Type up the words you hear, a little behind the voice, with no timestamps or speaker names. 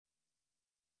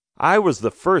I was the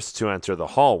first to enter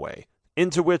the hallway,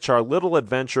 into which our little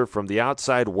adventure from the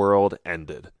outside world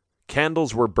ended.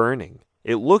 Candles were burning.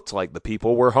 It looked like the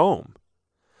people were home.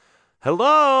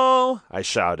 "Hello!" I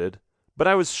shouted, but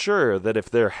I was sure that if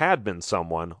there had been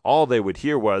someone, all they would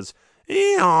hear was,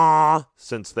 "Eeyaw,"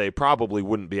 since they probably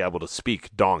wouldn't be able to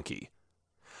speak donkey.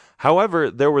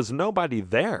 However, there was nobody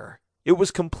there. It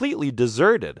was completely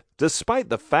deserted, despite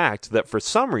the fact that for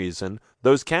some reason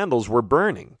those candles were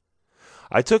burning.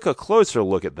 I took a closer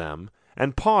look at them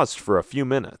and paused for a few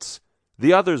minutes.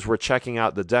 The others were checking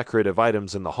out the decorative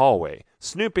items in the hallway,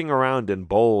 snooping around in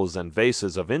bowls and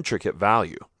vases of intricate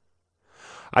value.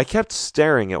 I kept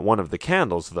staring at one of the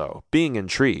candles, though, being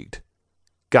intrigued.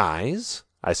 "Guys,"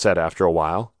 I said after a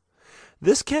while,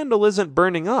 "this candle isn't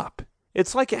burning up.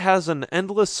 It's like it has an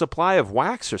endless supply of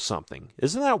wax or something.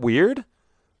 Isn't that weird?"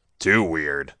 "Too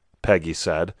weird," Peggy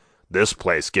said. "This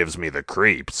place gives me the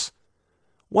creeps."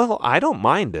 "Well, I don't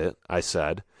mind it," I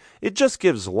said. "It just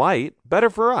gives light, better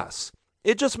for us.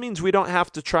 It just means we don't have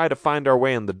to try to find our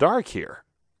way in the dark here."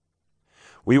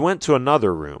 We went to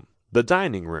another room, the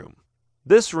dining room.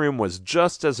 This room was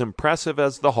just as impressive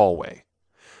as the hallway.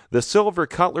 The silver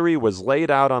cutlery was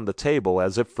laid out on the table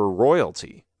as if for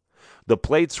royalty. The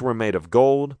plates were made of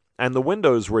gold, and the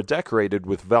windows were decorated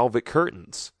with velvet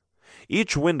curtains.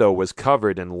 Each window was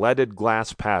covered in leaded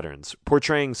glass patterns,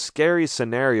 portraying scary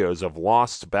scenarios of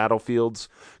lost battlefields,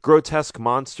 grotesque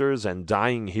monsters, and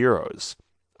dying heroes.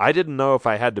 I didn't know if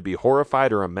I had to be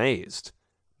horrified or amazed.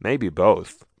 Maybe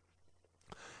both.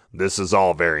 "This is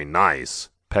all very nice,"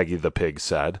 Peggy the pig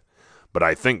said, "but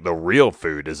I think the real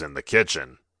food is in the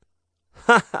kitchen."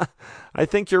 "Ha ha, I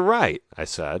think you're right," I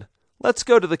said. "Let's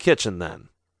go to the kitchen then."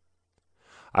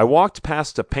 I walked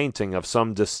past a painting of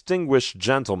some distinguished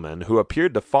gentleman who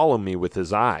appeared to follow me with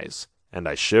his eyes, and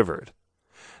I shivered.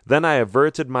 Then I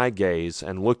averted my gaze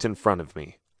and looked in front of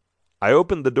me. I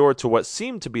opened the door to what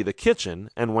seemed to be the kitchen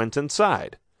and went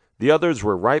inside. The others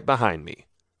were right behind me.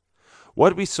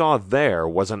 What we saw there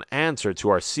was an answer to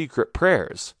our secret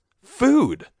prayers.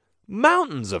 Food!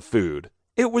 Mountains of food!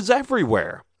 It was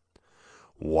everywhere!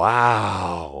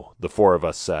 "Wow," the four of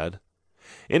us said.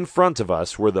 In front of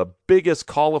us were the biggest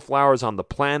cauliflowers on the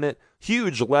planet,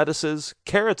 huge lettuces,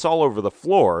 carrots all over the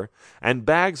floor, and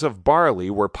bags of barley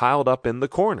were piled up in the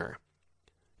corner.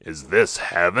 "Is this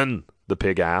heaven?" the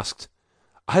pig asked.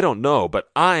 "I don't know, but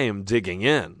I am digging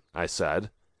in," I said.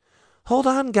 "Hold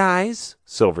on, guys,"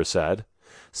 Silver said.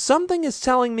 "Something is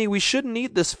telling me we shouldn't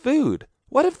eat this food.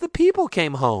 What if the people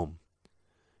came home?"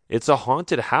 "It's a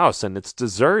haunted house and it's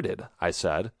deserted," I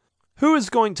said. "Who is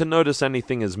going to notice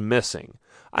anything is missing?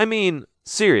 I mean,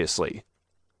 seriously."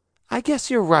 "I guess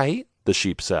you're right," the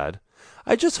sheep said.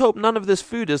 "I just hope none of this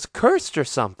food is cursed or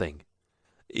something."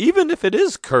 "Even if it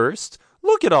is cursed,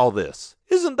 look at all this.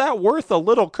 Isn't that worth a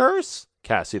little curse?"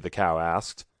 Cassie the cow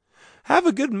asked. "Have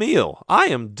a good meal. I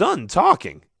am done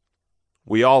talking."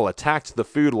 We all attacked the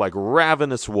food like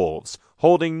ravenous wolves,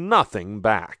 holding nothing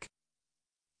back.